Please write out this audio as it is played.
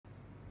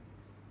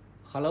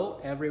Hello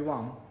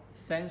everyone,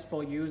 thanks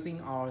for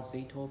using our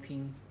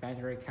Zeetopin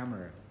battery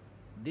camera.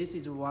 This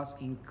is what's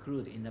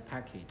included in the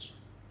package.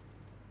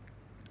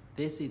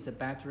 This is the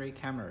battery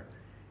camera,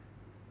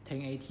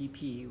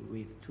 1080p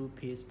with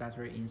 2-piece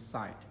battery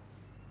inside.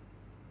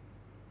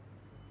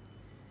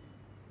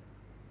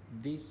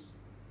 This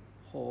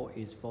hole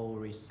is for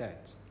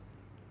reset.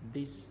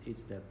 This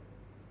is the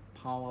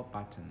power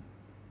button.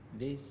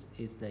 This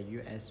is the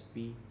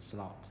USB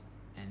slot,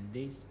 and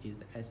this is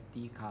the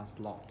SD card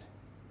slot.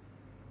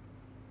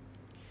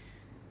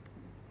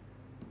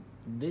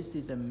 This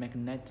is a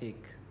magnetic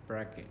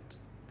bracket.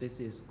 This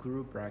is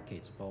screw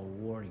bracket for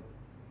wiring.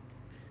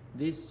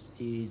 This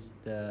is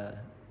the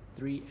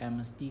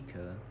 3M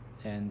sticker,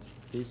 and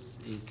this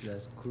is the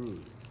screw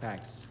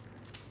packs.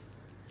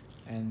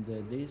 And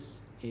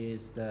this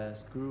is the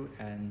screw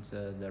and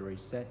the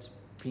reset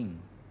pin.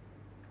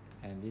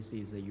 And this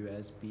is a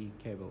USB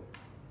cable.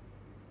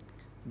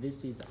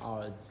 This is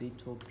our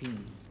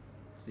Zeetopin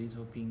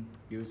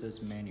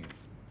user's manual.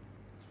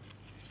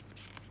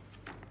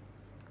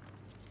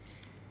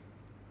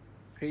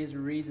 Please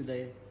read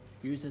the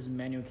user's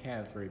manual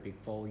carefully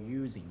before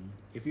using.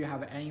 If you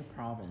have any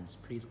problems,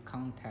 please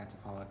contact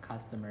our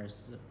customer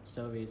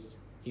service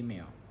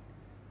email.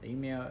 The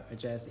email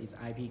address is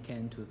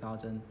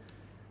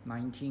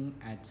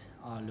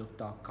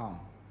ipken2019@outlook.com.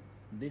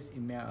 This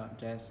email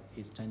address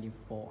is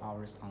 24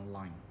 hours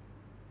online.